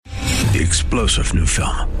The explosive new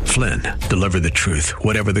film, Flynn, deliver the truth,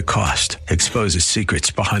 whatever the cost. Exposes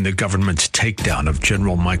secrets behind the government's takedown of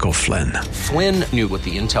General Michael Flynn. Flynn knew what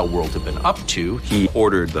the intel world had been up to. He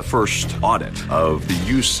ordered the first audit of the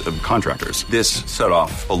use of contractors. This set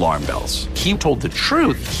off alarm bells. He told the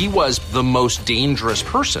truth. He was the most dangerous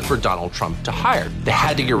person for Donald Trump to hire. They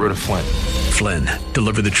had to get rid of Flynn. Flynn,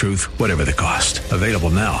 deliver the truth, whatever the cost. Available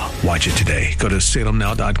now. Watch it today. Go to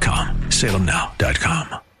salemnow.com.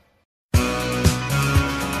 salemnow.com.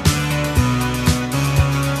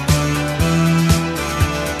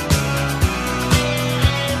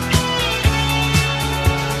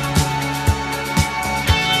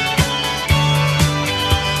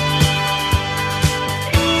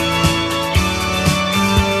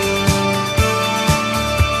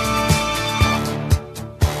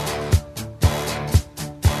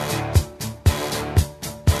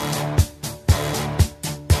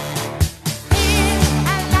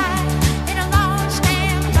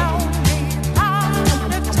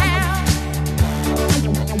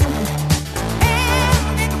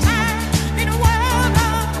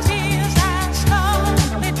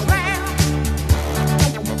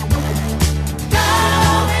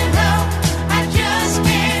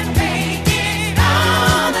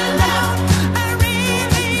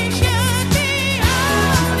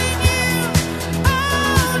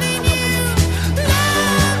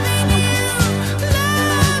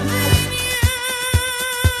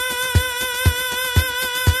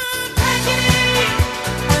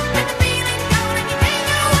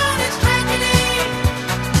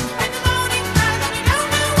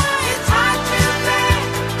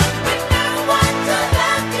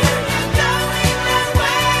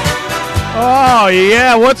 Oh,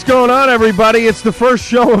 yeah. What's going on, everybody? It's the first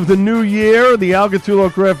show of the new year, the Al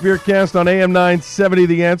Gattullo Craft Beer Cast on AM 970,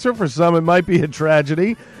 The Answer. For some, it might be a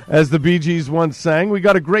tragedy, as the Bee Gees once sang. We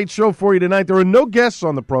got a great show for you tonight. There are no guests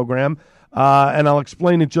on the program, and I'll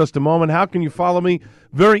explain in just a moment. How can you follow me?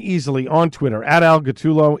 Very easily on Twitter, at Al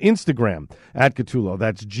Gattullo, Instagram, at Gattullo.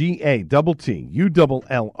 That's GATTULLO.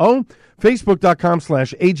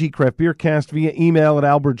 Facebook.com/AG Craft Beer Cast, via email at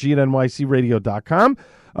albertg@nycradio.com.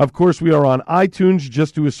 Of course, we are on iTunes.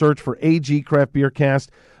 Just do a search for AG Craft Beer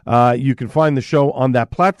Cast. You can find the show on that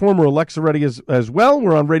platform. We're Alexa ready as well.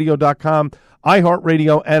 We're on radio.com,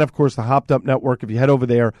 iHeartRadio, and, of course, the Hopped Up Network. If you head over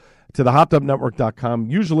there to the hoppedupnetwork.com,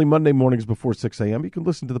 usually Monday mornings before 6 a.m., you can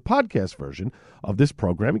listen to the podcast version of this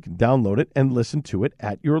program. You can download it and listen to it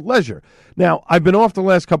at your leisure. Now, I've been off the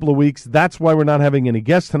last couple of weeks. That's why we're not having any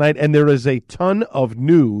guests tonight, and there is a ton of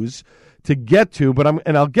news to get to, but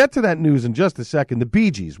I'll get to that news in just a second. The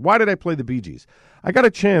Bee Gees. Why did I play the Bee Gees? I got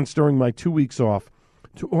a chance during my 2 weeks off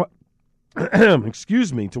to,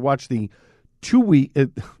 to watch the 2 week.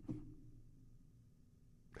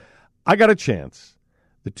 I got a chance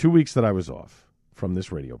the 2 weeks that I was off from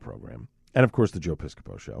this radio program, and of course the Joe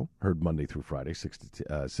Piscopo Show, heard Monday through Friday, 6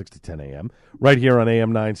 to 10 a.m., right here on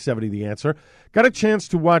AM 970, The Answer. Got a chance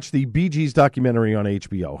to watch the Bee Gees documentary on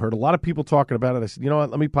HBO. Heard a lot of people talking about it. I said, you know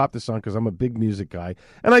what, let me pop this on because I'm a big music guy,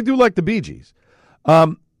 and I do like the Bee Gees.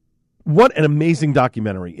 What an amazing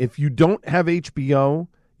documentary. If you don't have HBO,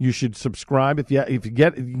 you should subscribe. If you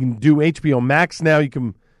can do HBO Max now, you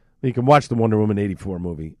can watch the Wonder Woman 84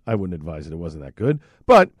 movie. I wouldn't advise it. It wasn't that good.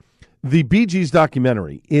 But the Bee Gees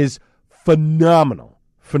documentary is phenomenal.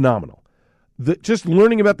 Just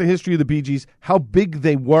learning about the history of the Bee Gees, how big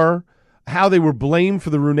they were, how they were blamed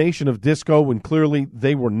for the ruination of disco when clearly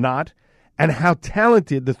they were not, and how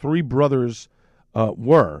talented the three brothers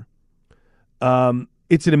were.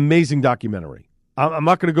 It's an amazing documentary. I'm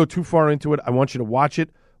not going to go too far into it. I want you to watch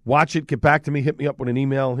it. Get back to me. Hit me up with an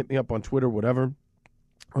email. Hit me up on Twitter, whatever,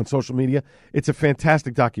 on social media. It's a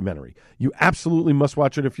fantastic documentary. You absolutely must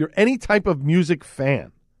watch it. If you're any type of music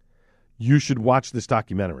fan, you should watch this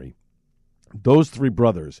documentary. Those three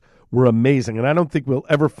brothers were amazing, and I don't think we'll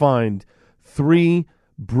ever find three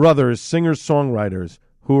brothers, singers-songwriters,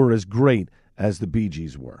 who are as great as the Bee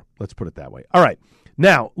Gees were. Let's put it that way. All right.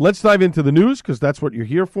 Now, let's dive into the news, because that's what you're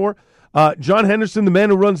here for. John Henderson, the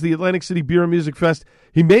man who runs the Atlantic City Beer and Music Fest,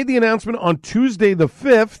 he made the announcement on Tuesday the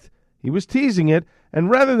 5th. He was teasing it,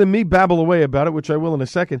 and rather than me babble away about it, which I will in a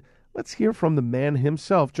second, let's hear from the man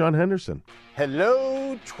himself, John Henderson.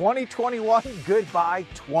 Hello, 2021. Goodbye,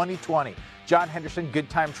 2020. John Henderson, Good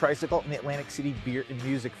Time Tricycle, and the Atlantic City Beer and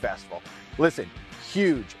Music Festival. Listen,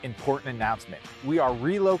 huge, important announcement. We are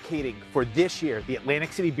relocating for this year the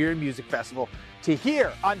Atlantic City Beer and Music Festival to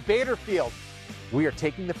here on Bader Field. We are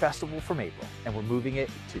taking the festival from April, and we're moving it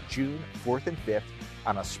to June 4th and 5th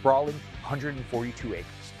on a sprawling 142 acres.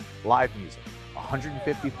 Live music,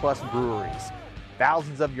 150-plus breweries,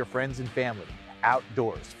 thousands of your friends and family,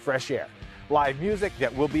 outdoors, fresh air. Live music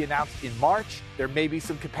that will be announced in March. There may be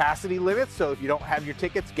some capacity limits, so if you don't have your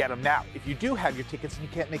tickets, get them now. If you do have your tickets and you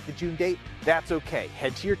can't make the June date, that's okay.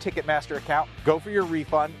 Head to your Ticketmaster account, go for your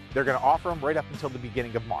refund. They're going to offer them right up until the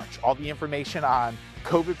beginning of March. All the information on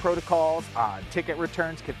COVID protocols, on ticket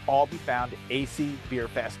returns can all be found at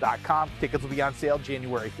acbeerfest.com. Tickets will be on sale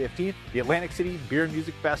January 15th. The Atlantic City Beer and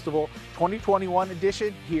Music Festival 2021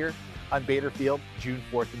 edition here on Bader Field, June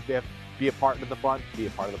 4th and 5th. Be a part of the fun, be a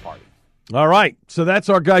part of the party. All right, so that's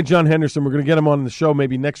our guy, John Henderson. We're going to get him on the show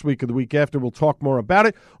maybe next week or the week after. We'll talk more about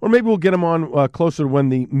it, or maybe we'll get him on closer to when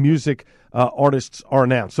the music artists are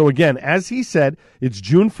announced. So again, as he said, it's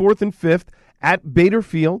June 4th and 5th at Bader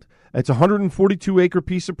Field. It's a 142-acre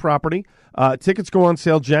piece of property. Tickets go on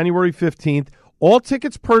sale January 15th. All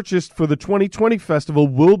tickets purchased for the 2020 festival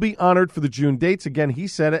will be honored for the June dates. Again, he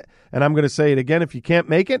said it, and I'm going to say it again. If you can't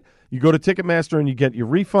make it, you go to Ticketmaster and you get your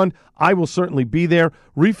refund. I will certainly be there.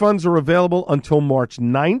 Refunds are available until March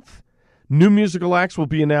 9th. New musical acts will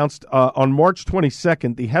be announced on March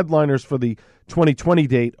 22nd. The headliners for the 2020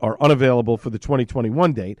 date are unavailable for the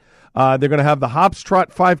 2021 date. They're going to have the Hops Trot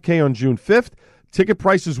 5K on June 5th. Ticket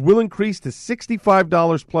prices will increase to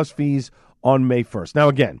 $65 plus fees on May 1st. Now,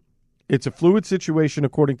 again, it's a fluid situation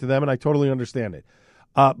according to them, and I totally understand it.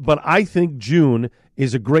 But I think June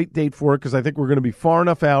is a great date for it because I think we're going to be far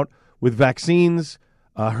enough out with vaccines,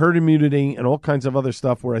 herd immunity, and all kinds of other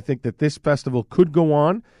stuff where I think that this festival could go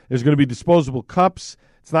on. There's going to be disposable cups.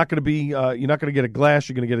 It's not going to be, you're not going to get a glass.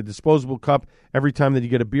 You're going to get a disposable cup every time that you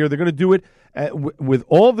get a beer. They're going to do it with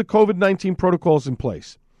all of the COVID-19 protocols in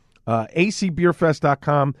place.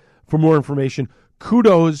 acbeerfest.com for more information.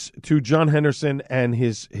 Kudos to John Henderson and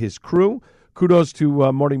his crew. Kudos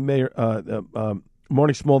to Marty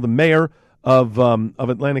Small, the mayor of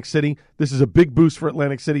Atlantic City. This is a big boost for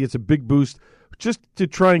Atlantic City. It's a big boost just to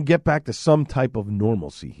try and get back to some type of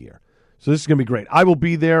normalcy here. So this is going to be great. I will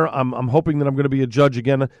be there. I'm hoping that I'm going to be a judge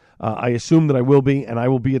again. I assume that I will be, and I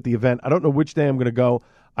will be at the event. I don't know which day I'm going to go.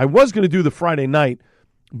 I was going to do the Friday night,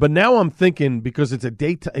 but now I'm thinking because it's a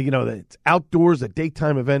daytime, it's outdoors, a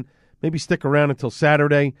daytime event. Maybe stick around until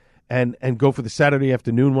Saturday and go for the Saturday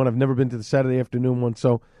afternoon one. I've never been to the Saturday afternoon one,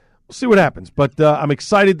 so we'll see what happens. But I'm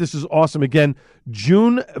excited. This is awesome. Again,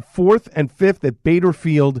 June 4th and 5th at Bader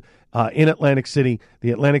Field in Atlantic City, the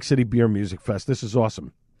Atlantic City Beer Music Fest. This is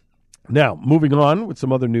awesome. Now, moving on with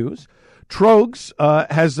some other news. Trogs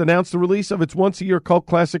has announced the release of its once-a-year cult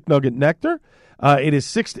classic Nugget Nectar.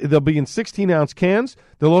 They'll be in 16-ounce cans.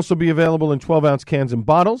 They'll also be available in 12-ounce cans and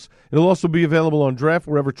bottles. It'll also be available on draft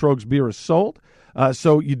wherever Trogs beer is sold.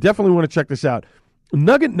 So you definitely want to check this out.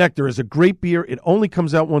 Nugget Nectar is a great beer. It only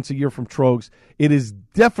comes out once a year from Trogs. It is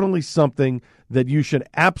definitely something that you should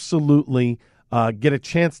absolutely get a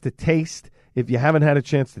chance to taste if you haven't had a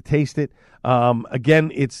chance to taste it.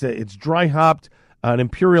 Again, it's dry hopped, an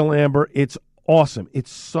Imperial Amber. It's awesome.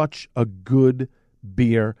 It's such a good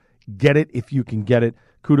beer. Get it if you can get it.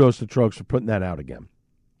 Kudos to Trogs for putting that out again.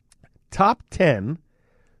 Top 10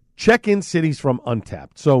 check-in cities from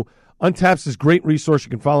Untappd. So Untappd's this great resource.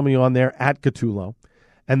 You can follow me on there at Catullo.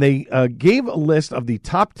 And they gave a list of the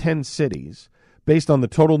top 10 cities based on the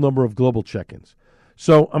total number of global check-ins.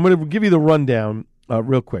 So I'm going to give you the rundown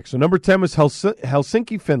real quick. So number 10 was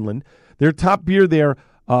Helsinki, Finland. Their top beer there,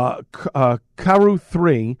 Karu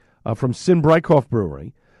 3 from Sin Brykoff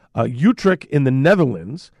Brewery. Utrecht in the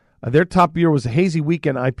Netherlands. Their top beer was a Hazy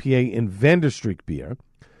Weekend IPA in Vanderstreek Beer.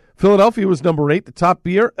 Philadelphia was number 8. The top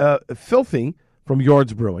beer, Filthy from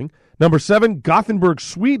Yards Brewing. Number 7, Gothenburg,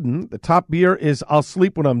 Sweden. The top beer is I'll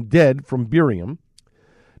Sleep When I'm Dead from Burium.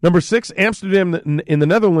 Number 6, Amsterdam in the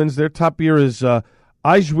Netherlands. Their top beer is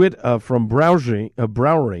IJswit from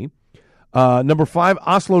Brouwery. Number 5,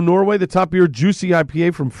 Oslo, Norway. The top beer, Juicy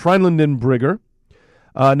IPA from Freinlanden Brygger.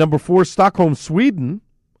 Number 4, Stockholm, Sweden.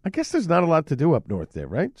 I guess there's not a lot to do up north there,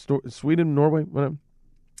 right? Sweden, Norway, whatever.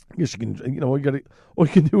 I guess you can, all you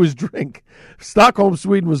can do is drink. Stockholm,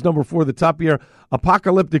 Sweden was number 4. The top beer,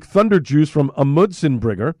 Apocalyptic Thunder Juice from Amundsen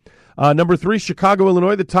Brygger. Number 3, Chicago,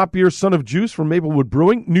 Illinois. The top beer, Son of Juice from Maplewood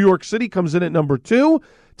Brewing. New York City comes in at number 2.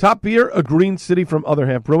 Top beer, A Green City from Other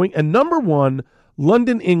Half Brewing. And number 1,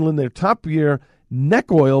 London, England. Their top beer,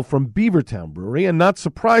 Neck Oil from Beavertown Brewery. And not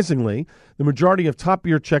surprisingly, the majority of top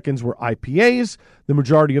beer check-ins were IPAs. The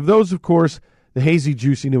majority of those, of course, the hazy,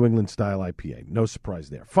 juicy New England-style IPA. No surprise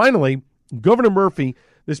there. Finally, Governor Murphy,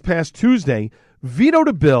 this past Tuesday, vetoed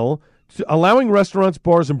a bill allowing restaurants,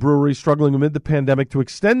 bars, and breweries struggling amid the pandemic to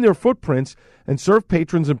extend their footprints and serve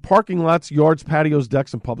patrons in parking lots, yards, patios,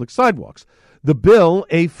 decks, and public sidewalks. The bill,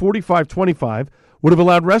 A4525, would have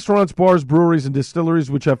allowed restaurants, bars, breweries, and distilleries,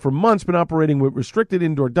 which have for months been operating with restricted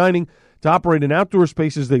indoor dining, to operate in outdoor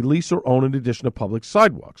spaces they lease or own in addition to public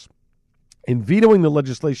sidewalks. In vetoing the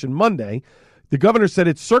legislation Monday, the governor said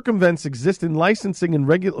it circumvents existing licensing and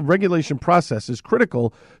regulation processes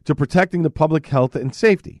critical to protecting the public health and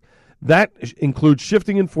safety. That includes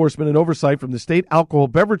shifting enforcement and oversight from the state alcohol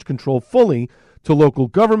beverage control fully to local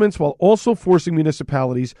governments, while also forcing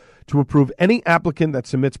municipalities to approve any applicant that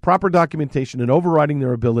submits proper documentation and overriding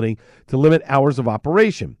their ability to limit hours of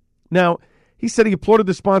operation. Now, he said he applauded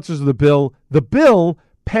the sponsors of the bill. The bill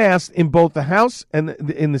passed in both the House and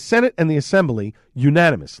in the Senate and the Assembly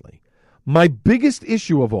unanimously. My biggest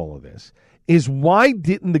issue of all of this is, why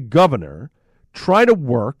didn't the governor try to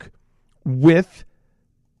work with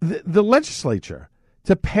the legislature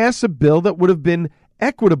to pass a bill that would have been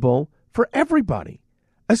equitable for everybody,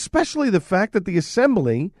 especially the fact that the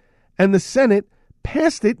Assembly and the Senate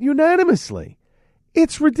passed it unanimously?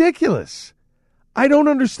 It's ridiculous. I don't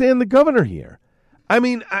understand the governor here. I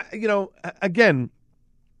mean, again,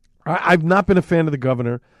 I've not been a fan of the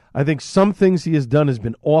governor. I think some things he has done has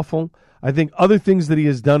been awful. I think other things that he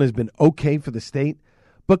has done has been okay for the state.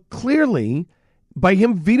 But clearly, by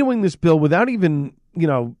him vetoing this bill without even,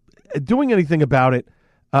 doing anything about it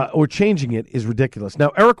or changing it is ridiculous.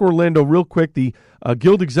 Now, Eric Orlando, real quick, the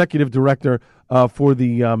Guild Executive Director for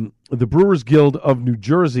the Brewers Guild of New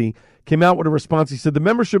Jersey, came out with a response. He said the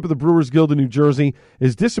membership of the Brewers Guild of New Jersey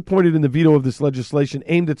is disappointed in the veto of this legislation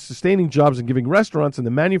aimed at sustaining jobs and giving restaurants and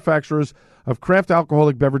the manufacturers of craft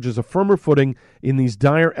alcoholic beverages a firmer footing in these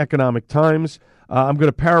dire economic times. I'm going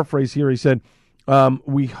to paraphrase here. He said,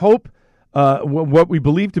 we hope what we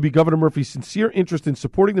believe to be Governor Murphy's sincere interest in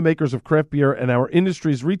supporting the makers of craft beer and our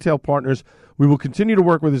industry's retail partners. We will continue to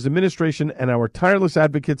work with his administration and our tireless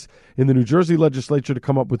advocates in the New Jersey legislature to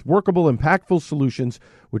come up with workable, impactful solutions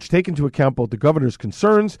which take into account both the governor's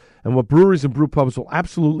concerns and what breweries and brew pubs will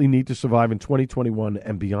absolutely need to survive in 2021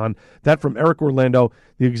 and beyond. That from Eric Orlando,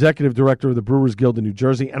 the executive director of the Brewers Guild of New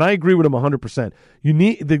Jersey. And I agree with him 100%.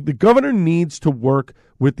 The governor needs to work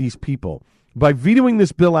with these people. By vetoing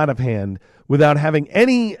this bill out of hand without having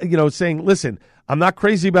any, saying, listen, I'm not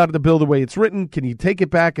crazy about the bill the way it's written. Can you take it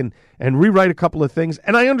back and rewrite a couple of things?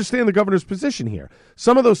 And I understand the governor's position here.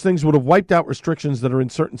 Some of those things would have wiped out restrictions that are in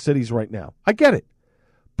certain cities right now. I get it.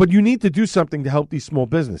 But you need to do something to help these small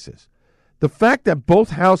businesses. The fact that both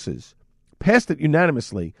houses passed it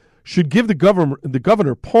unanimously should give the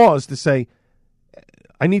governor pause to say,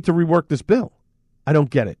 I need to rework this bill. I don't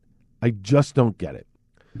get it. I just don't get it.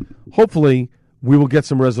 Hopefully, we will get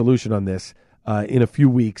some resolution on this in a few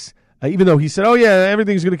weeks. Even though he said, "Oh yeah,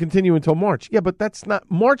 everything's going to continue until March." Yeah, but that's not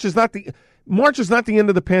March. Is not the end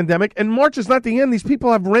of the pandemic, and March is not the end. These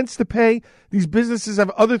people have rents to pay. These businesses have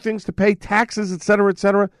other things to pay, taxes, et cetera, et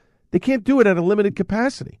cetera. They can't do it at a limited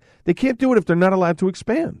capacity. They can't do it if they're not allowed to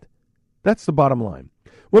expand. That's the bottom line.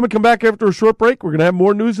 When we come back after a short break, we're going to have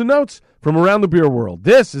more news and notes from around the beer world.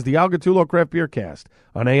 This is the Al Gattullo Craft Beer Cast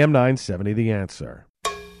on AM 970 The Answer.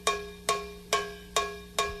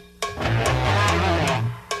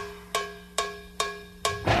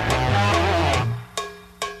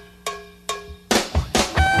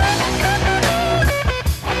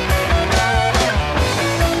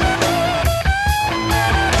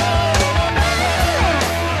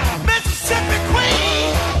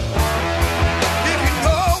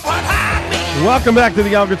 Welcome back to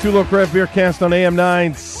the Al Gattullo Craft Beer Cast on AM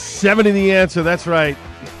 970 The Answer. That's right.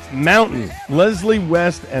 Mountain. Leslie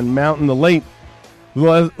West and Mountain. The late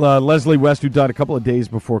Leslie West, who died a couple of days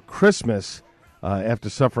before Christmas after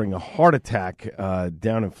suffering a heart attack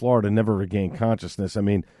down in Florida, never regained consciousness. I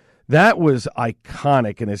mean, that was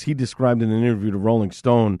iconic. And as he described in an interview to Rolling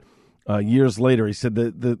Stone years later, he said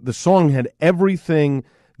the song had everything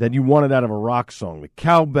that you wanted out of a rock song. The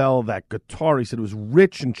cowbell, that guitar. He said it was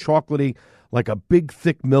rich and chocolatey, like a big,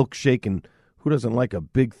 thick milkshake, and who doesn't like a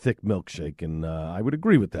big, thick milkshake? And I would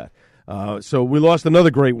agree with that. So we lost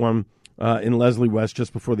another great one in Leslie West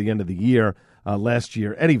just before the end of the year last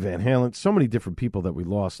year. Eddie Van Halen, so many different people that we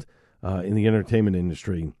lost in the entertainment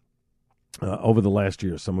industry over the last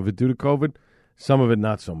year. Some of it due to COVID, some of it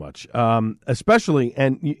not so much. Especially,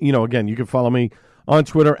 and, again, you can follow me on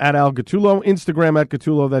Twitter at Al Gattullo, Instagram at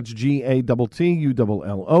Gattullo, that's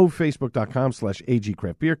GATTULLO, Facebook.com/AG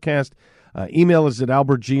Craft Beer Cast. Email is at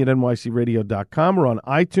albertg@nycradio.com. We're on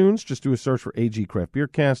iTunes. Just do a search for AG Craft Beer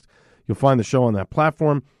Cast. You'll find the show on that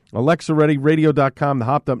platform. Alexa Ready, radio.com, the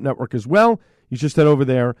Hopped Up Network as well. You just head over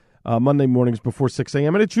there Monday mornings before 6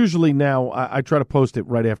 a.m. And it's usually now, I try to post it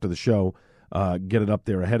right after the show, get it up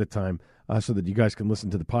there ahead of time so that you guys can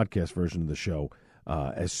listen to the podcast version of the show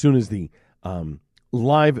as soon as the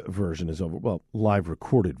live version is over. Well, live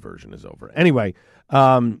recorded version is over. Anyway,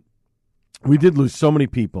 we did lose so many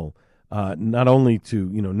people not only to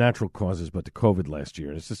natural causes but to COVID last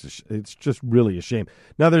year. It's just really a shame.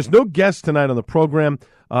 Now, there's no guest tonight on the program.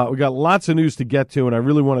 We got lots of news to get to, and I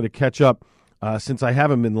really wanted to catch up since I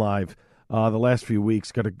haven't been live the last few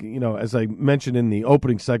weeks. Got to, as I mentioned in the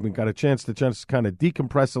opening segment, got a chance to just kind of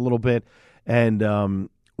decompress a little bit and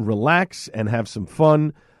relax and have some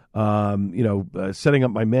fun. Setting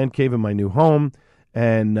up my man cave in my new home,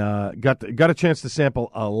 and got a chance to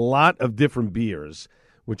sample a lot of different beers,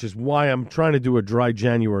 which is why I'm trying to do a dry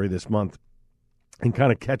January this month and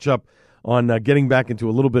kind of catch up on getting back into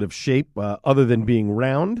a little bit of shape other than being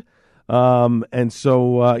round. And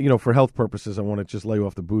so, for health purposes, I want to just lay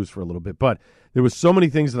off the booze for a little bit. But there was so many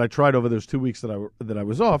things that I tried over those 2 weeks that I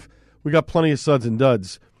was off. We got plenty of suds and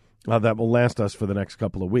duds that will last us for the next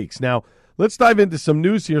couple of weeks. Now, let's dive into some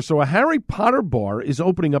news here. So a Harry Potter bar is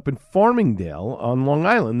opening up in Farmingdale on Long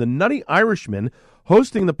Island. The Nutty Irishman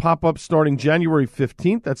hosting the pop-up starting January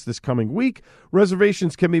 15th. That's this coming week.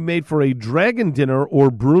 Reservations can be made for a dragon dinner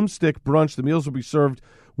or broomstick brunch. The meals will be served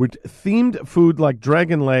with themed food like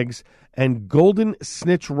dragon legs and golden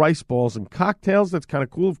snitch rice balls and cocktails. That's kind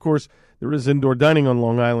of cool. Of course, there is indoor dining on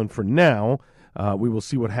Long Island for now. We will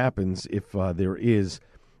see what happens if there is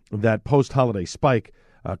that post-holiday spike,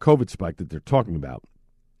 COVID spike that they're talking about.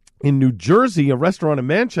 In New Jersey, a restaurant in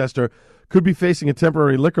Manchester could be facing a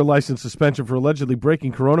temporary liquor license suspension for allegedly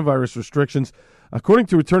breaking coronavirus restrictions. According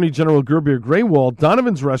to Attorney General Gerbir Graywall,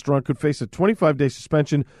 Donovan's restaurant could face a 25-day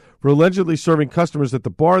suspension for allegedly serving customers at the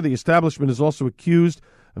bar. The establishment is also accused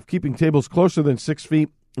of keeping tables closer than 6 feet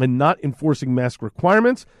and not enforcing mask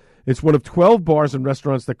requirements. It's one of 12 bars and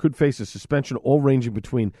restaurants that could face a suspension, all ranging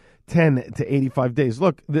between 10 to 85 days.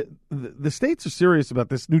 Look, the states are serious about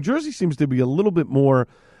this. New Jersey seems to be a little bit more,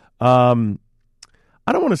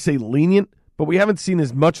 I don't want to say lenient, but we haven't seen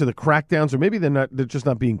as much of the crackdowns, or maybe they're just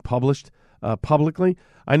not being published publicly.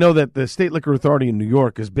 I know that the State Liquor Authority in New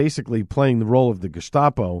York is basically playing the role of the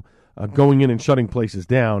Gestapo, going in and shutting places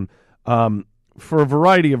down for a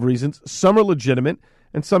variety of reasons. Some are legitimate,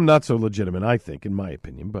 and some not so legitimate, I think, in my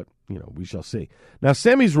opinion, but, we shall see. Now,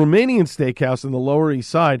 Sammy's Romanian Steakhouse in the Lower East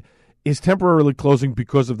Side is temporarily closing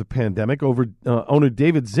because of the pandemic. Owner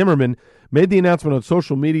David Zimmerman made the announcement on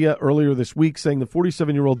social media earlier this week, saying the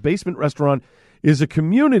 47-year-old basement restaurant is a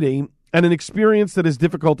community and an experience that is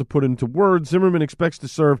difficult to put into words. Zimmerman expects to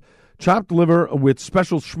serve chopped liver with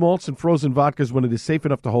special schmaltz and frozen vodkas when it is safe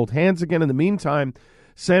enough to hold hands again. In the meantime,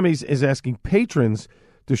 Sammy's is asking patrons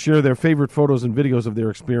to share their favorite photos and videos of their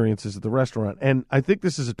experiences at the restaurant. And I think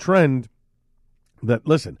this is a trend that,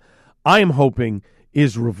 listen, I am hoping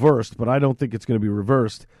is reversed, but I don't think it's going to be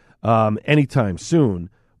reversed anytime soon.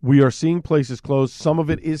 We are seeing places close. Some of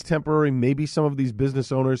it is temporary. Maybe some of these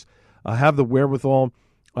business owners have the wherewithal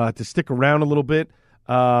to stick around a little bit.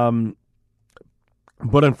 But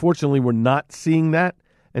unfortunately, we're not seeing that.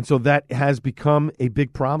 And so that has become a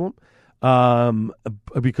big problem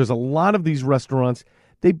because a lot of these restaurants,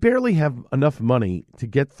 they barely have enough money to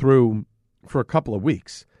get through for a couple of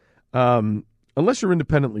weeks. Unless you're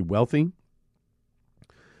independently wealthy,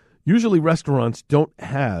 usually restaurants don't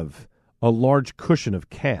have a large cushion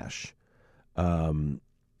of cash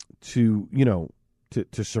to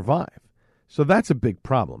survive. So that's a big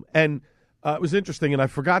problem. And it was interesting, and I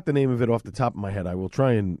forgot the name of it off the top of my head. I will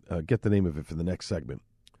try and get the name of it for the next segment.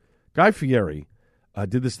 Guy Fieri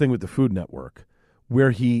did this thing with the Food Network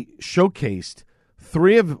where he showcased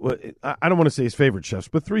three of, I don't want to say his favorite chefs,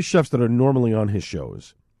 but three chefs that are normally on his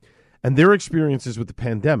shows and their experiences with the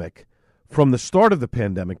pandemic from the start of the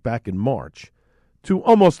pandemic back in March to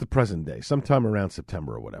almost the present day, sometime around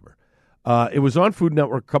September or whatever. It was on Food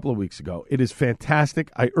Network a couple of weeks ago. It is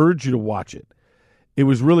fantastic. I urge you to watch it. It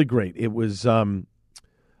was really great. It was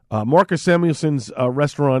Marcus Samuelson's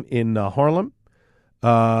restaurant in Harlem,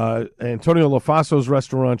 Antonio Lofaso's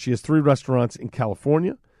restaurant. She has 3 restaurants in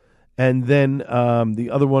California. And then the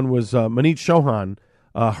other one was Manit Chauhan,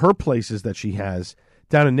 her places that she has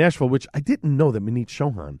down in Nashville, which I didn't know that Manit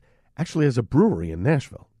Chauhan actually has a brewery in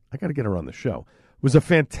Nashville. I got to get her on the show. It was a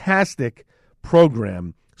fantastic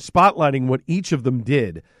program spotlighting what each of them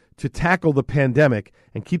did to tackle the pandemic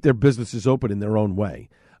and keep their businesses open in their own way.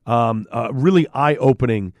 Really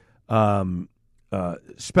eye-opening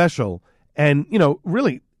special. And,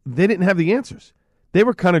 really, they didn't have the answers. They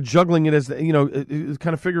were kind of juggling it as,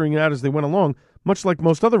 kind of figuring it out as they went along, much like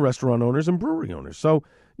most other restaurant owners and brewery owners. So,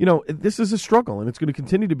 this is a struggle, and it's going to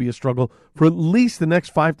continue to be a struggle for at least the next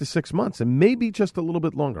 5 to 6 months, and maybe just a little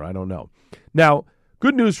bit longer. I don't know. Now,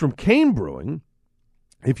 good news from Kane Brewing.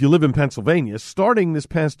 If you live in Pennsylvania, starting this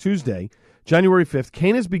past Tuesday, January 5th,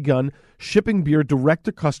 Kane has begun shipping beer direct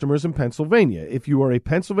to customers in Pennsylvania. If you are a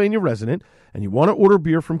Pennsylvania resident and you want to order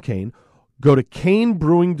beer from Kane, go to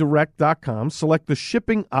canebrewingdirect.com, select the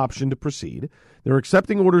shipping option to proceed. They're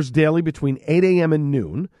accepting orders daily between 8 a.m. and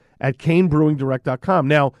noon at canebrewingdirect.com.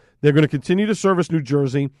 Now, they're going to continue to service New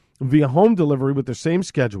Jersey via home delivery with the same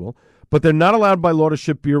schedule, but they're not allowed by law to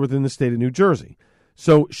ship beer within the state of New Jersey.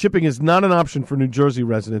 So shipping is not an option for New Jersey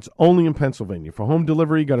residents, only in Pennsylvania. For home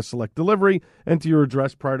delivery, you got to select delivery, enter your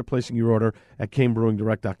address prior to placing your order at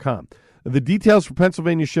canebrewingdirect.com. The details for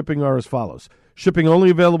Pennsylvania shipping are as follows. Shipping only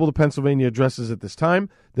available to Pennsylvania addresses at this time.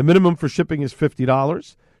 The minimum for shipping is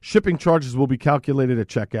 $50. Shipping charges will be calculated at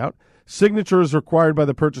checkout. Signature is required by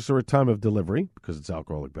the purchaser at time of delivery because it's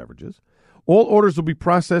alcoholic beverages. All orders will be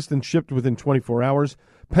processed and shipped within 24 hours.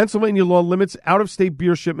 Pennsylvania law limits out-of-state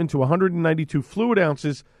beer shipment to 192 fluid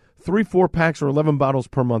ounces, 3 4-packs or 11 bottles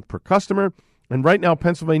per month per customer. And right now,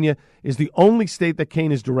 Pennsylvania is the only state that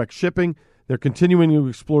Kane is direct shipping. They're continuing to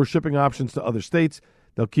explore shipping options to other states.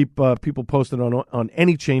 They'll keep people posted on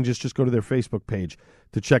any changes. Just go to their Facebook page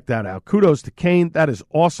to check that out. Kudos to Kane. That is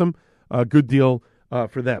awesome. Good deal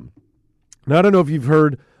for them. Now, I don't know if you've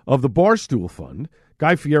heard of the Barstool Fund.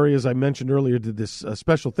 Guy Fieri, as I mentioned earlier, did this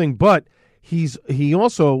special thing, but he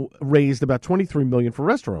also raised about $23 million for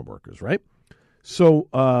restaurant workers, right? So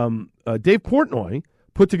Dave Portnoy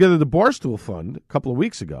put together the Barstool Fund a couple of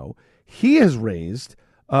weeks ago. He has raised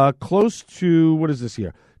close to, what is this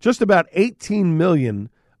here? Just about $18 million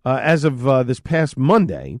as of this past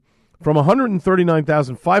Monday from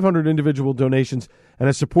 139,500 individual donations and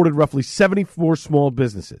has supported roughly 74 small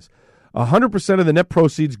businesses. 100% of the net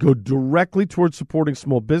proceeds go directly towards supporting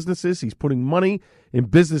small businesses. He's putting money in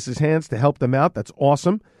businesses' hands to help them out. That's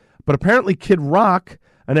awesome. But apparently Kid Rock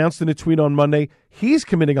announced in a tweet on Monday he's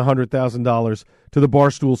committing $100,000 to the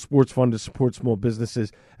Barstool Sports Fund to support small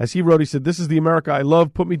businesses. As he wrote, he said, "This is the America I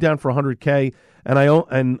love. Put me down for $100K, and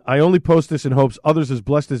I only post this in hopes others as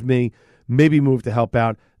blessed as me maybe move to help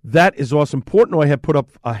out." That is awesome. Portnoy had put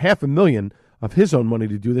up $500,000 of his own money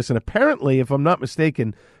to do this. And apparently, if I'm not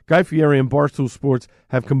mistaken, Guy Fieri and Barstool Sports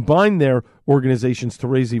have combined their organizations to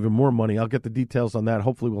raise even more money. I'll get the details on that.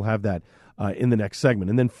 Hopefully we'll have that in the next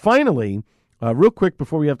segment. And then finally, real quick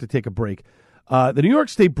before we have to take a break, the New York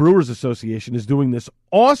State Brewers Association is doing this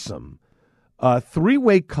awesome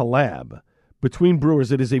three-way collab between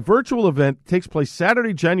brewers. It is a virtual event. It takes place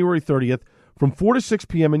Saturday, January 30th from 4 to 6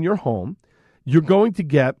 p.m. in your home. You're going to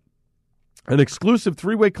get an exclusive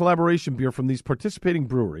three-way collaboration beer from these participating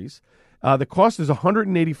breweries. The cost is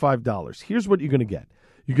 $185. Here's what you're going to get.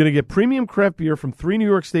 You're going to get premium craft beer from 3 New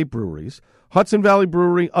York State breweries, Hudson Valley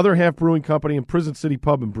Brewery, Other Half Brewing Company, and Prison City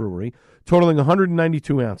Pub and Brewery, totaling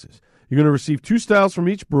 192 ounces. You're going to receive 2 styles from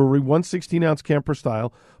each brewery, 1 16-ounce can per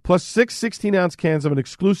style, plus 6 16-ounce cans of an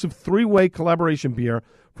exclusive three-way collaboration beer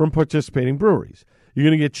from participating breweries. You're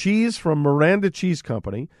going to get cheese from Miranda Cheese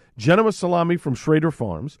Company, Genoa salami from Schrader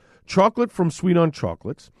Farms, chocolate from Sweet on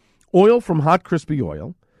Chocolates, oil from Hot Crispy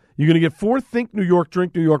Oil. You're going to get 4 Think New York,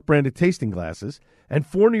 Drink New York branded tasting glasses and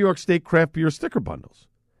 4 New York State craft beer sticker bundles.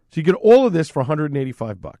 So you get all of this for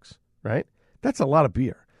 $185, right? That's a lot of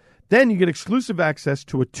beer. Then you get exclusive access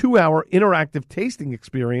to a 2-hour interactive tasting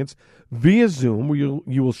experience via Zoom where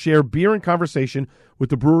you will share beer and conversation with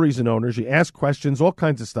the breweries and owners. You ask questions, all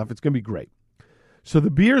kinds of stuff. It's going to be great. So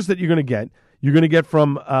the beers that you're going to get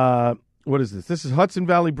from, what is this? This is Hudson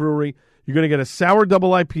Valley Brewery. You're going to get a sour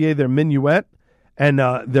double IPA, their Minuet, and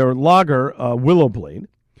their lager, Willow Blade.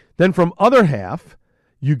 Then from Other Half,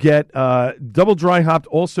 you get double dry hopped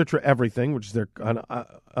all Citra Everything, which is their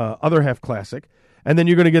Other Half Classic. And then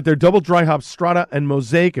you're going to get their double dry hop Strata and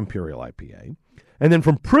Mosaic Imperial IPA. And then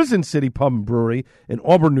from Prison City Pub and Brewery in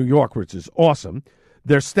Auburn, New York, which is awesome,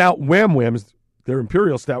 their stout Wham Whams, their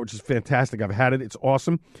Imperial Stout, which is fantastic. I've had it. It's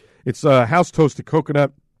awesome. It's house toasted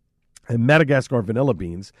coconut and Madagascar vanilla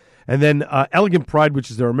beans. And then Elegant Pride,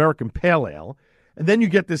 which is their American Pale Ale. And then you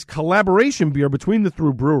get this collaboration beer between the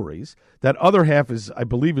 3 breweries that Other Half is, I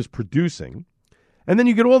believe, is producing. And then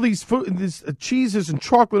you get all these cheeses and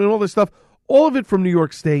chocolate and all this stuff, all of it from New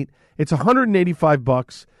York State. It's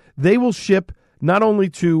 $185. They will ship not only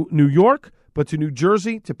to New York, but to New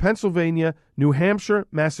Jersey, to Pennsylvania, New Hampshire,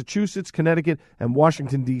 Massachusetts, Connecticut, and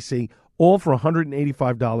Washington, D.C., all for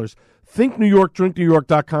 $185. Think New York,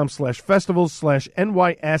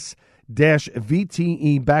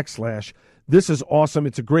 drinknewyork.com/festivals/NYS-VTE/. This is awesome.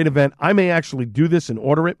 It's a great event. I may actually do this and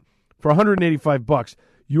order it. For $185,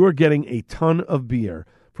 you are getting a ton of beer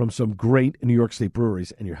from some great New York State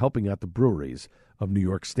breweries, and you're helping out the breweries of New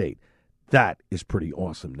York State. That is pretty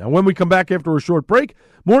awesome. Now, when we come back after a short break,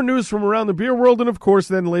 more news from around the beer world, and of course,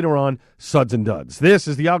 then later on, Suds and Duds. This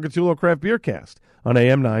is the Al Gattullo Craft Beer Cast on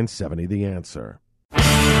AM 970, The Answer. Deadly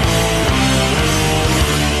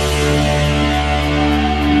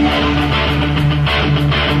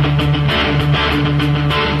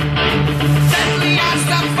as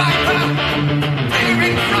the viper,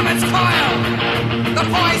 rearing from its coil. The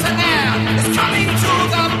poison air is coming to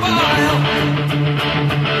the boil.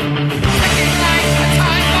 Ticking like a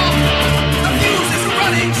time bomb, the fuse is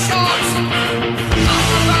running short. On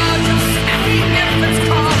the verge of snapping infant's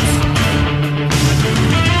corpse.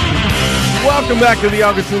 Welcome back to the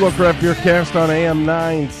Al Gattullo Craft Beer Cast on AM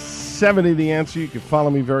 970, The Answer. You can follow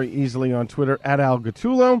me very easily on Twitter at Al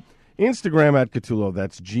Gattullo. Instagram at Gattullo,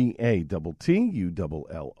 that's Gatullo,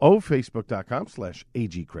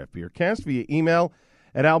 Facebook.com/AG Craft Beer Cast, via email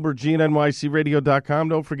at albertg@nycradio.com.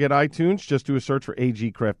 Don't forget iTunes, just do a search for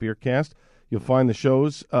AG Craft Beer Cast. You'll find the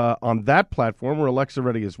shows on that platform. We're Alexa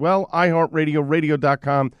ready as well, iHeartRadio,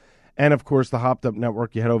 radio.com, and of course the Hopped Up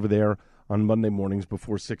Network. You head over there on Monday mornings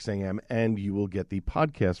before 6 a.m., and you will get the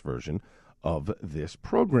podcast version of this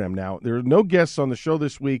program. Now, there are no guests on the show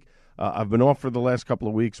this week. I've been off for the last couple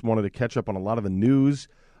of weeks, wanted to catch up on a lot of the news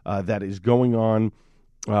that is going on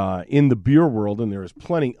in the beer world, and there is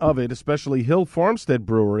plenty of it, especially Hill Farmstead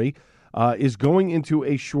Brewery is going into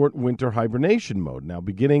a short winter hibernation mode. Now,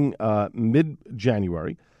 beginning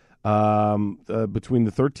mid-January, between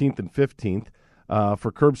the 13th and 15th,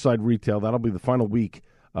 for curbside retail, that'll be the final week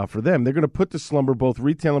for them. They're going to put to slumber both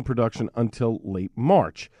retail and production until late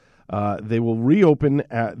March. They will reopen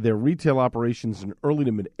their retail operations in early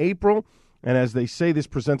to mid-April, and as they say, this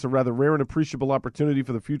presents a rather rare and appreciable opportunity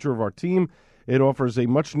for the future of our team. It offers a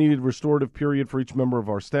much-needed restorative period for each member of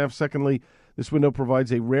our staff. Secondly, this window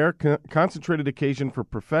provides a rare, concentrated occasion for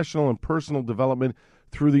professional and personal development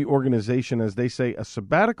through the organization, as they say, a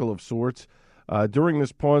sabbatical of sorts. During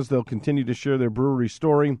this pause, they'll continue to share their brewery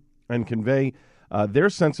story and convey their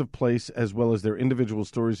sense of place, as well as their individual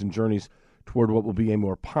stories and journeys toward what will be a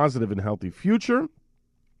more positive and healthy future.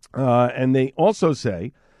 And they also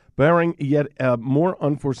say, barring yet more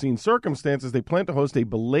unforeseen circumstances, they plan to host a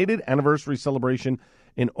belated anniversary celebration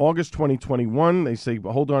in August 2021. They say,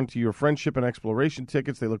 hold on to your friendship and exploration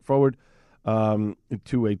tickets. They look forward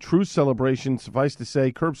to a true celebration. Suffice to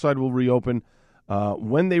say, curbside will reopen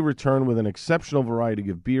when they return with an exceptional variety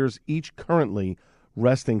of beers, each currently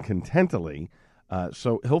resting contentedly.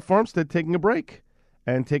 So Hill Farmstead taking a break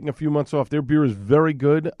and taking a few months off. Their beer is very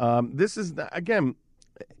good. This is, again,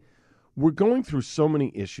 we're going through so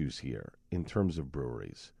many issues here in terms of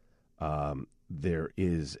breweries. There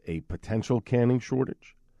is a potential canning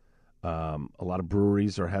shortage. A lot of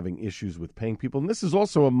breweries are having issues with paying people. And this is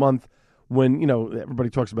also a month when, you know, everybody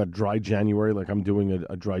talks about dry January, like I'm doing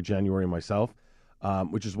a dry January myself,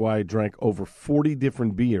 which is why I drank over 40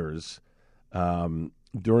 different beers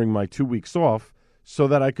during my 2 weeks off so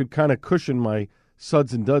that I could kind of cushion my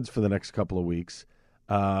suds and duds for the next couple of weeks,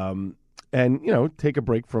 and, you know, take a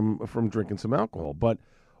break from drinking some alcohol. But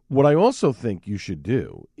what I also think you should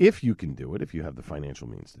do, if you can do it, if you have the financial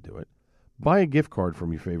means to do it, buy a gift card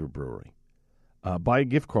from your favorite brewery. Buy a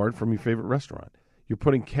gift card from your favorite restaurant. You're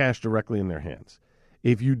putting cash directly in their hands.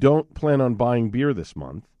 If you don't plan on buying beer this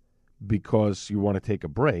month because you want to take a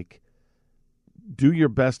break, do your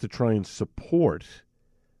best to try and support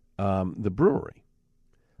the brewery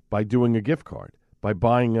by doing a gift card, by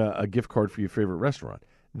buying a gift card for your favorite restaurant.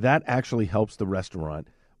 That actually helps the restaurant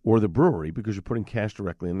or the brewery because you're putting cash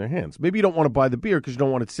directly in their hands. Maybe you don't want to buy the beer because you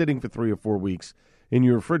don't want it sitting for 3 or 4 weeks in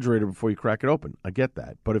your refrigerator before you crack it open. I get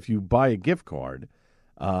that. But if you buy a gift card,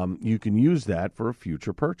 you can use that for a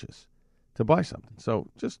future purchase to buy something. So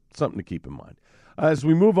just something to keep in mind. As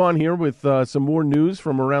we move on here with some more news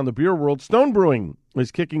from around the beer world, Stone Brewing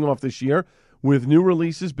is kicking off this year with new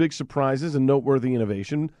releases, big surprises, and noteworthy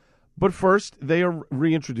innovation. But first, they are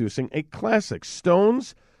reintroducing a classic,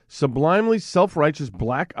 Stone's Sublimely Self-Righteous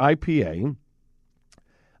Black IPA.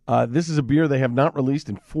 This is a beer they have not released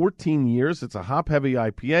in 14 years. It's a hop-heavy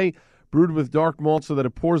IPA brewed with dark malt so that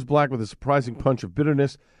it pours black with a surprising punch of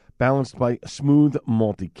bitterness, balanced by a smooth,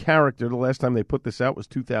 malty character. The last time they put this out was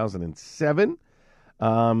 2007.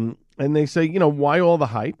 And they say, you know, why all the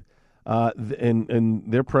hype? In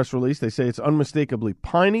their press release, they say it's unmistakably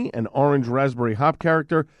piney, and orange raspberry hop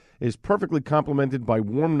character is perfectly complemented by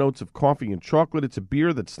warm notes of coffee and chocolate. It's a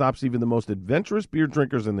beer that stops even the most adventurous beer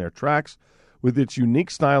drinkers in their tracks with its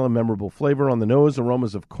unique style and memorable flavor. On the nose,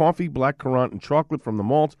 aromas of coffee, black currant, and chocolate from the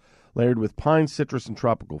malt, layered with pine, citrus, and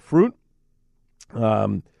tropical fruit.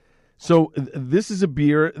 So this is a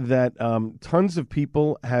beer that tons of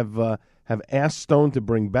people have have asked Stone to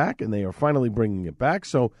bring back, and they are finally bringing it back.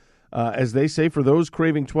 So, as they say, for those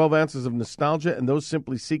craving 12 ounces of nostalgia and those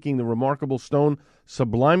simply seeking the remarkable Stone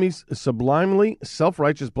sublimely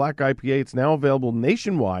self-righteous black IPA, it's now available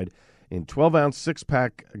nationwide in 12-ounce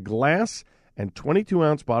six-pack glass and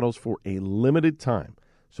 22-ounce bottles for a limited time.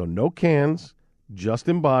 So no cans, just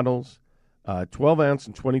in bottles, 12-ounce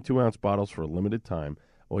and 22-ounce bottles for a limited time.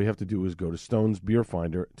 All you have to do is go to Stone's Beer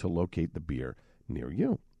Finder to locate the beer near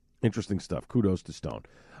you. Interesting stuff. Kudos to Stone.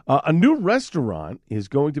 A new restaurant is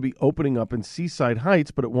going to be opening up in Seaside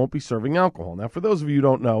Heights, but it won't be serving alcohol. Now, for those of you who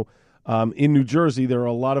don't know, in New Jersey, there are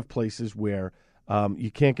a lot of places where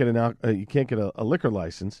you can't get a liquor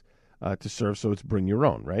license to serve, so it's bring your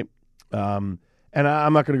own, right? And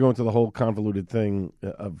I'm not going to go into the whole convoluted thing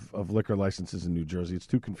of liquor licenses in New Jersey. It's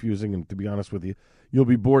too confusing, and to be honest with you, you'll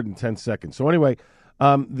be bored in 10 seconds. So anyway,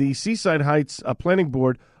 the Seaside Heights Planning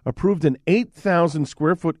Board approved an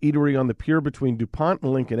 8,000-square-foot eatery on the pier between DuPont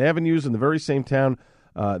and Lincoln Avenues in the very same town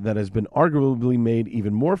that has been arguably made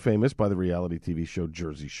even more famous by the reality TV show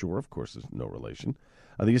Jersey Shore. Of course, there's no relation.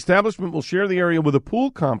 The establishment will share the area with a pool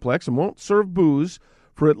complex and won't serve booze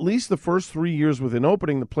for at least the first 3 years within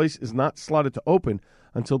opening. The place is not slotted to open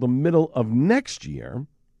until the middle of next year,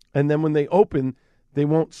 and then when they open, they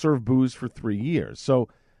won't serve booze for 3 years. So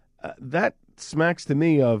that smacks to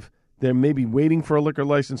me of they're maybe waiting for a liquor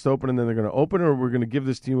license to open, and then they're going to open, or we're going to give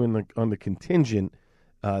this to you on the contingent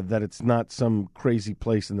that it's not some crazy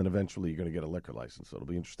place, and then eventually you're going to get a liquor license. So it'll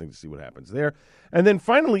be interesting to see what happens there. And then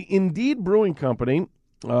finally, Indeed Brewing Company,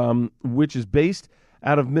 which is based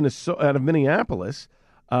out of Minneapolis,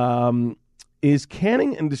 is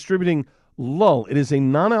canning and distributing Lull. It is a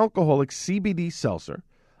non-alcoholic CBD seltzer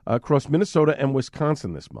across Minnesota and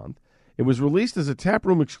Wisconsin this month. It was released as a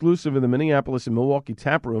taproom exclusive in the Minneapolis and Milwaukee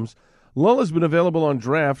tap rooms. Lull has been available on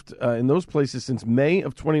draft in those places since May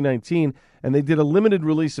of 2019, and they did a limited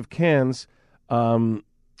release of cans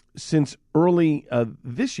since early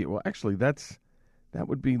this year. Well, actually, that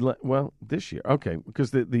would be, this year. Okay,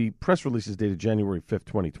 because the press release is dated January 5th,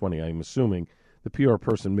 2020. I'm assuming the PR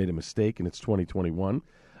person made a mistake, and it's 2021.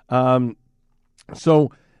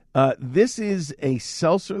 So this is a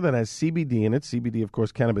seltzer that has CBD in it. CBD, of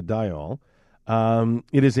course, cannabidiol.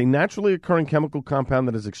 It is a naturally occurring chemical compound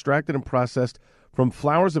that is extracted and processed from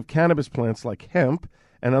flowers of cannabis plants like hemp.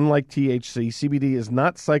 And unlike THC, CBD is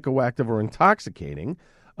not psychoactive or intoxicating.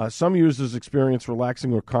 Some users experience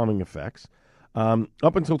relaxing or calming effects.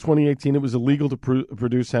 Up until 2018, it was illegal to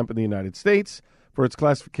produce hemp in the United States for its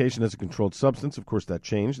classification as a controlled substance. Of course, that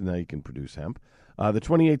changed, and now you can produce hemp. The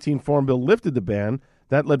 2018 Farm Bill lifted the ban.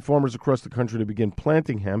 That led farmers across the country to begin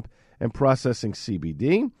planting hemp and processing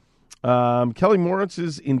CBD. Kelly Moritz,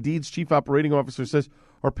 Indeed's chief operating officer, says,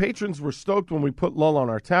 our patrons were stoked when we put Lull on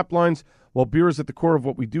our tap lines. While beer is at the core of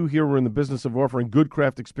what we do here, we're in the business of offering good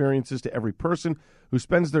craft experiences to every person who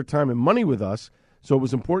spends their time and money with us. So it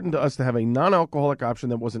was important to us to have a non-alcoholic option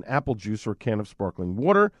that wasn't apple juice or a can of sparkling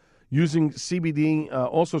water. Using CBD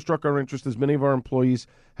also struck our interest as many of our employees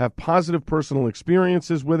have positive personal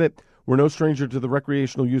experiences with it. We're no stranger to the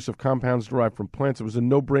recreational use of compounds derived from plants. It was a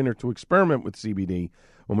no-brainer to experiment with CBD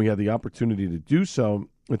when we had the opportunity to do so.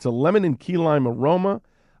 It's a lemon and key lime aroma,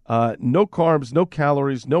 no carbs, no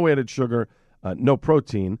calories, no added sugar, no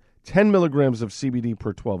protein, 10 milligrams of CBD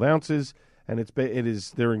per 12 ounces, and it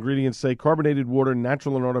is their ingredients say carbonated water,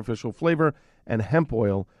 natural and artificial flavor, and hemp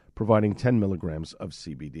oil, providing 10 milligrams of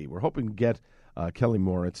CBD. We're hoping to get Kelly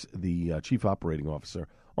Moritz, the chief operating officer,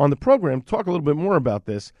 on the program, talk a little bit more about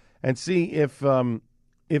this, and see if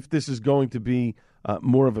this is going to be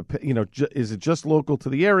more of a, is it just local to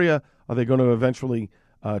the area? Are they going to eventually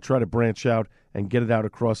try to branch out and get it out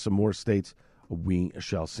across some more states? We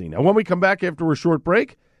shall see. Now, when we come back after a short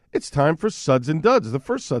break, it's time for Suds and Duds, the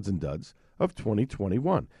first Suds and Duds of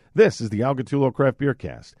 2021. This is the Al Gattullo Craft Beer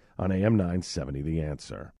Cast on AM 970, The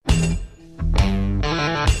Answer.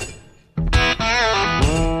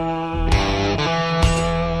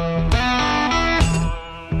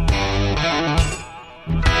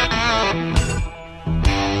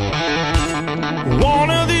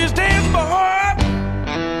 One of these days, boy,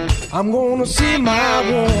 I'm gonna see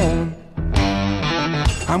my woman.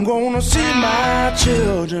 I'm gonna see my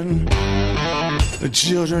children. The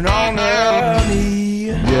children on their knee.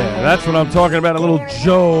 Yeah, that's what I'm talking about. A little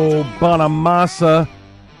Joe Bonamassa.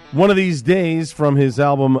 One of these days from his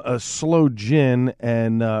album Slow Gin,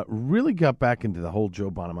 and really got back into the whole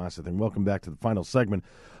Joe Bonamassa thing. Welcome back to the final segment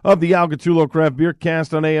of the Al Gattullo Craft Beer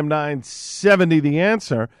Cast on AM 970, The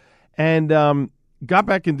Answer. And got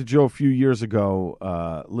back into Joe a few years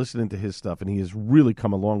ago, listening to his stuff, and he has really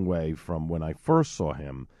come a long way from when I first saw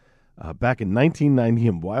him back in 1990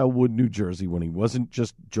 in Wildwood, New Jersey, when he wasn't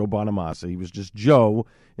just Joe Bonamassa. He was just Joe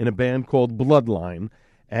in a band called Bloodline,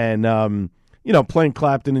 and, playing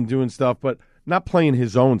Clapton and doing stuff, but not playing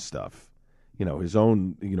his own stuff, his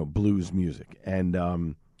own, blues music. And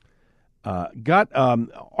got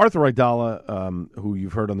Arthur Aidala, who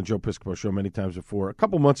you've heard on the Joe Piscopo Show many times before, a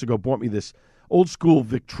couple months ago bought me this old school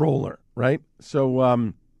Victrola, right?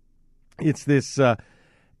 So it's this,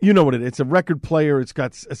 you know what it is. It's a record player. It's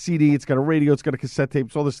got a CD. It's got a radio. It's got a cassette tape.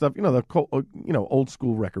 It's all this stuff. Old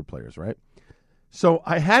school record players, right? So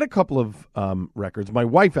I had a couple of records. My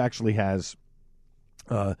wife actually has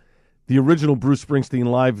the original Bruce Springsteen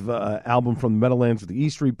live album from the Meadowlands with the E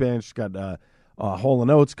Street Band. She's got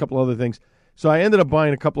Hall & Oates, a couple other things. So I ended up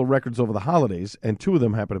buying a couple of records over the holidays, and two of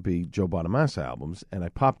them happen to be Joe Bonamassa albums, and I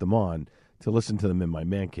popped them on to listen to them in my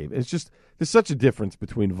man cave. It's just, there's such a difference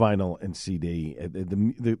between vinyl and CD.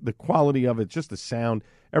 The quality of it, just the sound,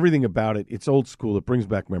 everything about it. It's old school. It brings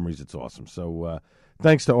back memories. It's awesome. So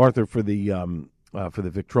thanks to Arthur for the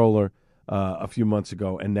Victrola a few months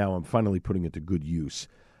ago, and now I'm finally putting it to good use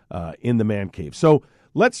in the man cave. So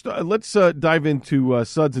let's dive into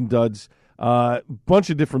Suds and Duds. Bunch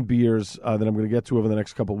of different beers that I'm going to get to over the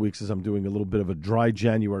next couple of weeks as I'm doing a little bit of a dry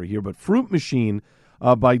January here. But Fruit Machine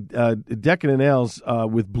by Decadent Ales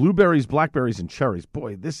with blueberries, blackberries, and cherries.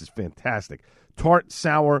 Boy, this is fantastic. Tart,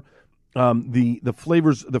 sour, the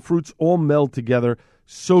flavors, the fruits all meld together.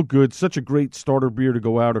 So good. Such a great starter beer to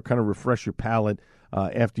go out or kind of refresh your palate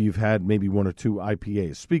after you've had maybe one or two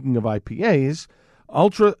IPAs. Speaking of IPAs,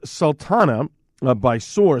 Ultra Sultana by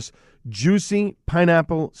Source. Juicy,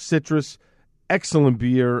 pineapple, citrus, excellent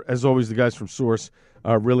beer. As always, the guys from Source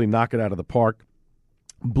really knock it out of the park.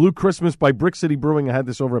 Blue Christmas by Brick City Brewing. I had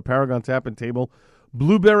this over at Paragon Tap and Table.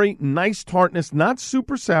 Blueberry, nice tartness, not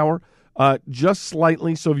super sour, just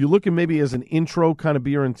slightly. So if you're looking maybe as an intro kind of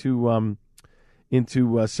beer into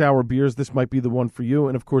sour beers, this might be the one for you.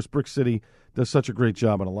 And, of course, Brick City does such a great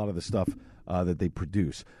job on a lot of the stuff that they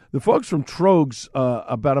produce. The folks from Trogs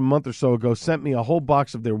about a month or so ago sent me a whole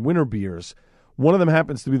box of their winter beers. One of them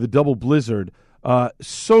happens to be the Double Blizzard.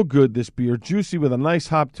 So good, this beer. Juicy with a nice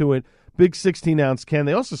hop to it. Big 16-ounce can.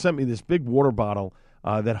 They also sent me this big water bottle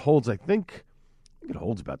that holds, I think it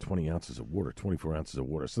holds about 20 ounces of water, 24 ounces of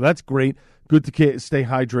water. So that's great. Good to stay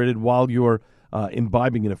hydrated while you're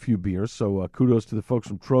imbibing in a few beers. So kudos to the folks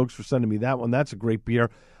from Trogs for sending me that one. That's a great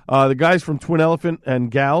beer. The guys from Twin Elephant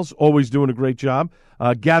and gals, always doing a great job.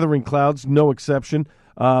 Gathering Clouds, no exception.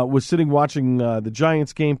 Was sitting watching the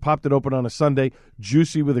Giants game, popped it open on a Sunday.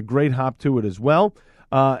 Juicy with a great hop to it as well.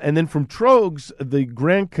 And then from Trogs, the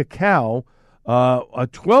Grand Cacao, a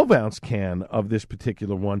 12-ounce can of this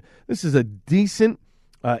particular one. This is a decent,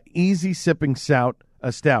 easy sipping stout.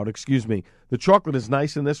 The chocolate is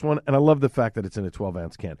nice in this one, and I love the fact that it's in a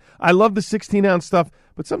 12-ounce can. I love the 16-ounce stuff,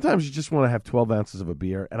 but sometimes you just want to have 12 ounces of a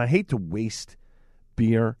beer, and I hate to waste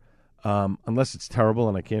beer unless it's terrible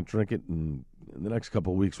and I can't drink it. And in the next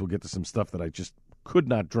couple of weeks, we'll get to some stuff that I just could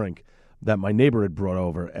not drink that my neighbor had brought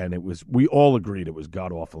over, and we all agreed it was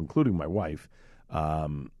god-awful, including my wife,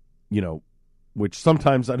 which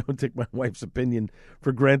sometimes I don't take my wife's opinion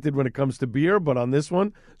for granted when it comes to beer, but on this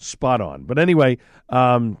one, spot on. But anyway,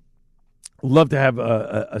 love to have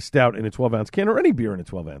a stout in a 12-ounce can or any beer in a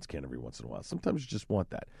 12-ounce can every once in a while. Sometimes you just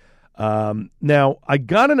want that. Now, I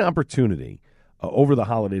got an opportunity over the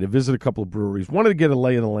holiday to visit a couple of breweries. Wanted to get a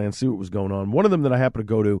lay of the land, see what was going on. One of them that I happened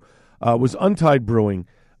to go to was Untied Brewing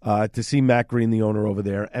to see Matt Green, the owner over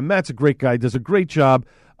there. And Matt's a great guy, does a great job.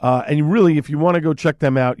 And really, if you want to go check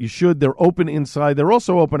them out, you should. They're open inside. They're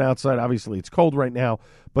also open outside. Obviously, it's cold right now,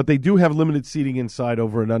 but they do have limited seating inside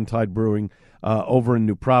over at Untied Brewing over in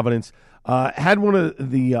New Providence. Had one of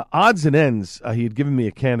the odds and ends. He had given me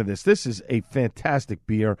a can of this. This is a fantastic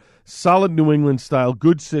beer. Solid New England style,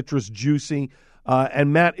 good citrus, juicy.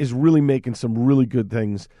 And Matt is really making some really good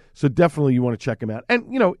things. So definitely you want to check him out.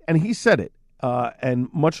 And, and he said it. And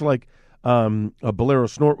much like a Bolero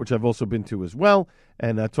Snort, which I've also been to as well,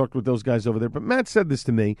 and I talked with those guys over there. But Matt said this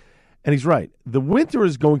to me, and he's right. The winter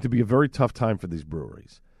is going to be a very tough time for these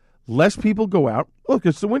breweries. Less people go out. Look,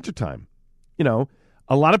 it's the wintertime. A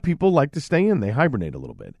lot of people like to stay in. They hibernate a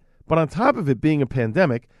little bit. But on top of it being a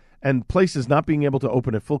pandemic and places not being able to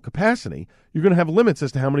open at full capacity, you're going to have limits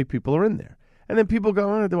as to how many people are in there. And then people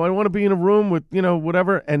go, oh, do I want to be in a room with,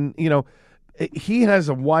 whatever? And, he has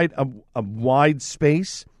a wide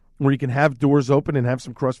space where you can have doors open and have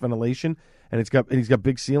some cross ventilation, and he's got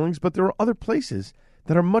big ceilings. But there are other places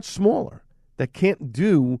that are much smaller that can't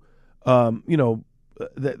do,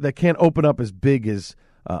 that can't open up as big as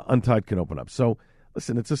Untied can open up. So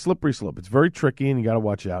listen, it's a slippery slope. It's very tricky, and you got to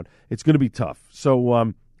watch out. It's going to be tough.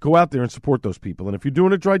 So go out there and support those people. And if you're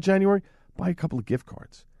doing a dry January, buy a couple of gift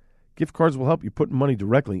cards. Gift cards will help you put money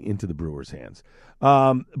directly into the brewers' hands.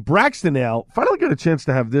 Braxton Ale, finally got a chance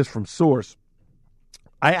to have this from Source.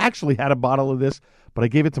 I actually had a bottle of this, but I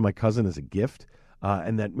gave it to my cousin as a gift,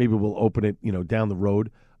 and that maybe we'll open it, down the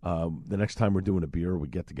road the next time we're doing a beer or we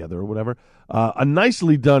get together or whatever. A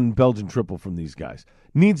nicely done Belgian triple from these guys.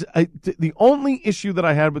 The only issue that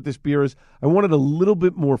I had with this beer is I wanted a little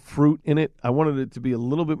bit more fruit in it. I wanted it to be a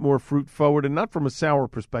little bit more fruit forward, and not from a sour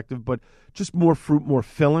perspective, but just more fruit, more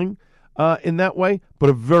filling in that way, but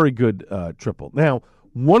a very good triple. Now,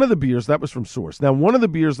 one of the beers, that was from Source. Now, one of the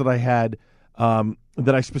beers that I had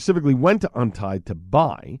that I specifically went to Untied to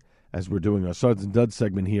buy, as we're doing our Suds and Duds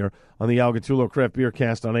segment here on the Al Gattullo Craft Beer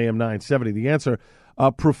Cast on AM 970. The Answer,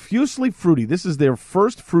 profusely fruity. This is their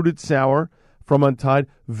first fruited sour from Untied.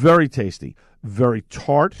 Very tasty, very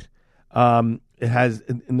tart. It has,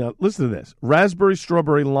 now listen to this, raspberry,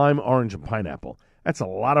 strawberry, lime, orange, and pineapple. That's a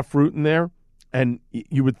lot of fruit in there, and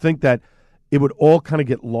you would think that it would all kind of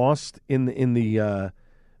get lost in the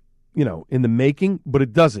making, but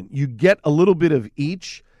it doesn't. You get a little bit of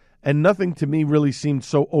each, and nothing to me really seemed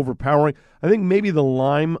so overpowering. I think maybe the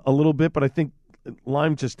lime a little bit, but I think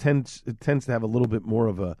lime just tends to have a little bit more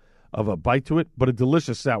of a bite to it. But a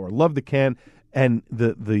delicious sour. Love the can, and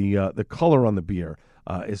the color on the beer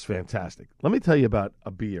is fantastic. Let me tell you about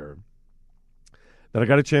a beer that I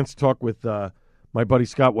got a chance to talk with my buddy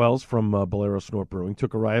Scott Wells from Bolero Snort Brewing.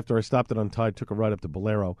 Took a ride after I stopped at Untied. Took a ride up to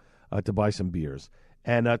Bolero to buy some beers.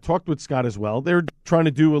 And talked with Scott as well. They're trying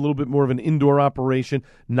to do a little bit more of an indoor operation,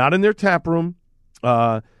 not in their tap room.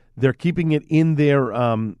 They're keeping it in their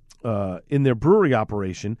brewery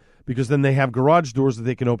operation, because then they have garage doors that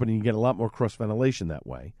they can open and you get a lot more cross ventilation that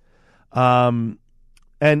way. And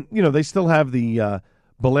they still have the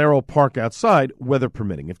Bolero Park outside, weather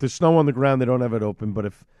permitting. If there's snow on the ground, they don't have it open. But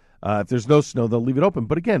if there's no snow, they'll leave it open.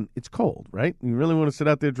 But again, it's cold, right? You really want to sit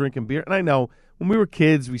out there drinking beer. And I know when we were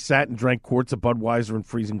kids, we sat and drank quarts of Budweiser in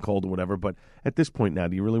freezing cold or whatever. But at this point now,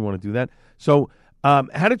 do you really want to do that? So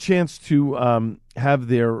had a chance to have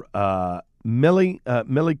their Mili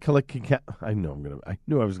Kalik. I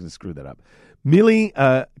knew I was going to screw that up. Mili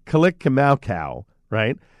Kalik Kamau,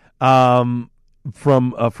 right?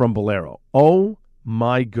 From Bolero. Oh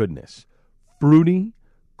my goodness, fruity,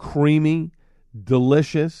 creamy,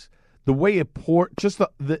 delicious. The way it poured, just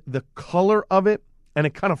the color of it, and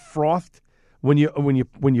it kind of frothed when you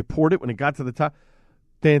poured it, when it got to the top.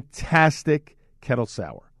 Fantastic kettle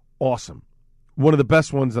sour. Awesome. One of the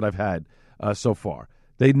best ones that I've had so far.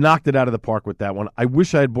 They knocked it out of the park with that one. I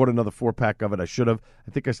wish I had bought another 4-pack of it. I should have.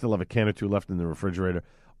 I think I still have a can or two left in the refrigerator.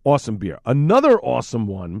 Awesome beer. Another awesome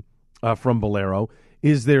one from Bolero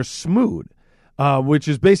is their Smooth, which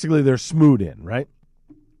is basically their Smooth in, right?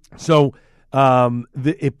 So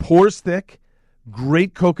it pours thick,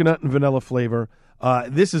 great coconut and vanilla flavor.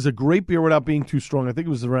 This is a great beer without being too strong. I think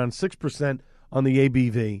it was around 6% on the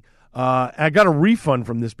ABV. I got a refund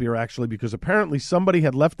from this beer, actually, because apparently somebody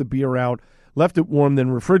had left the beer out, left it warm,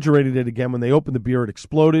 then refrigerated it again. When they opened the beer, it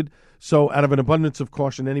exploded. So out of an abundance of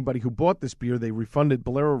caution, anybody who bought this beer,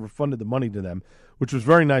 Bolero refunded the money to them, which was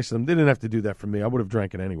very nice of them. They didn't have to do that for me. I would have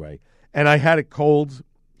drank it anyway. And I had it cold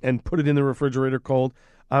and put it in the refrigerator cold.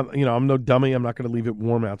 I'm no dummy. I'm not going to leave it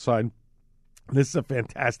warm outside. This is a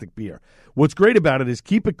fantastic beer. What's great about it is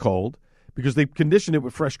keep it cold, because they conditioned it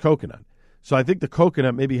with fresh coconut. So I think the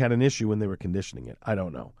coconut maybe had an issue when they were conditioning it. I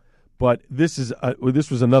don't know. But this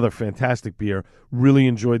was another fantastic beer. Really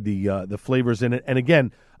enjoyed the flavors in it. And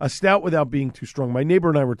again, a stout without being too strong. My neighbor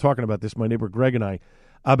and I were talking about this, my neighbor Greg and I,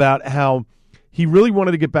 about how he really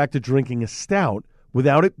wanted to get back to drinking a stout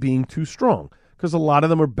without it being too strong. Because a lot of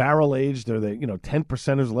them are barrel-aged, or they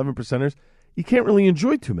 10%ers, 11%ers. You can't really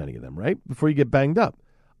enjoy too many of them, right, before you get banged up.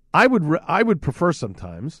 I would prefer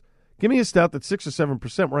sometimes, give me a stout that's 6 or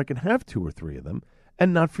 7% where I can have 2 or 3 of them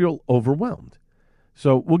and not feel overwhelmed.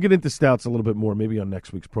 So we'll get into stouts a little bit more maybe on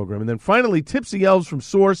next week's program. And then finally, Tipsy Elves from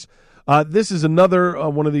Source. This is another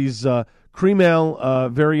one of these cream ale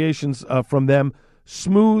variations from them.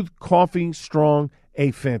 Smooth, coffee, strong,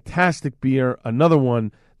 a fantastic beer. Another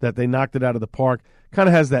one that they knocked it out of the park. Kind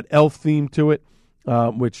of has that Elf theme to it,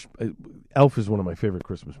 which Elf is one of my favorite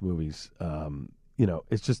Christmas movies.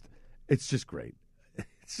 It's just great.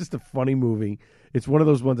 It's just a funny movie. It's one of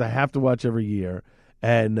those ones I have to watch every year.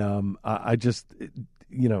 And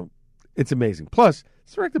it's amazing. Plus,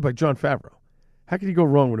 it's directed by Jon Favreau. How can you go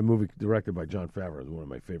wrong with a movie directed by Jon Favreau? He's one of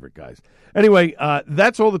my favorite guys. Anyway,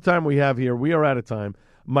 that's all the time we have here. We are out of time.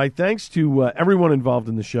 My thanks to everyone involved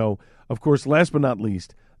in the show. Of course, last but not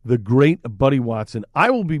least, the great Buddy Watson. I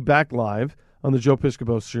will be back live on the Joe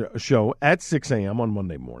Piscopo Show at 6 a.m. on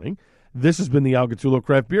Monday morning. This has been the Al Gattullo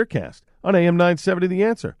Craft Beer Cast on AM 970 The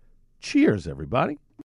Answer. Cheers, everybody.